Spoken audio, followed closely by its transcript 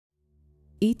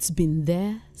It's been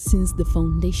there since the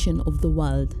foundation of the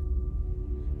world,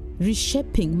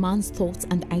 reshaping man's thoughts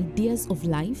and ideas of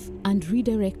life and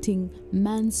redirecting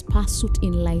man's pursuit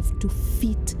in life to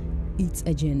fit its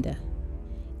agenda.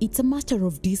 It's a matter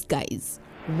of disguise,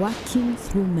 working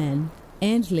through men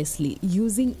endlessly,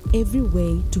 using every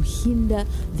way to hinder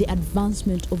the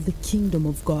advancement of the kingdom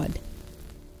of God.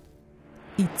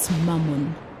 It's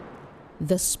Mammon,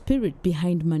 the spirit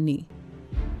behind money.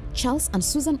 Charles and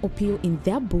Susan Opio, in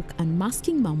their book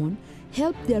Unmasking Mammon,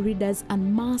 help their readers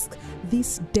unmask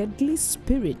this deadly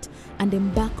spirit and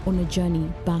embark on a journey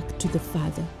back to the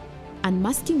Father.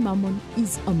 Unmasking Mammon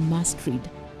is a must-read.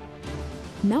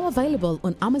 Now available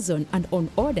on Amazon and on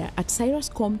order at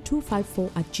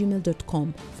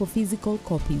cyruscom254@gmail.com for physical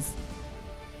copies.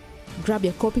 Grab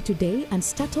your copy today and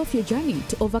start off your journey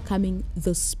to overcoming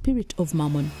the spirit of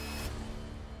Mammon.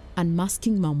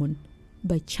 Unmasking Mammon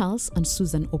by Charles and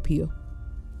Susan Opio.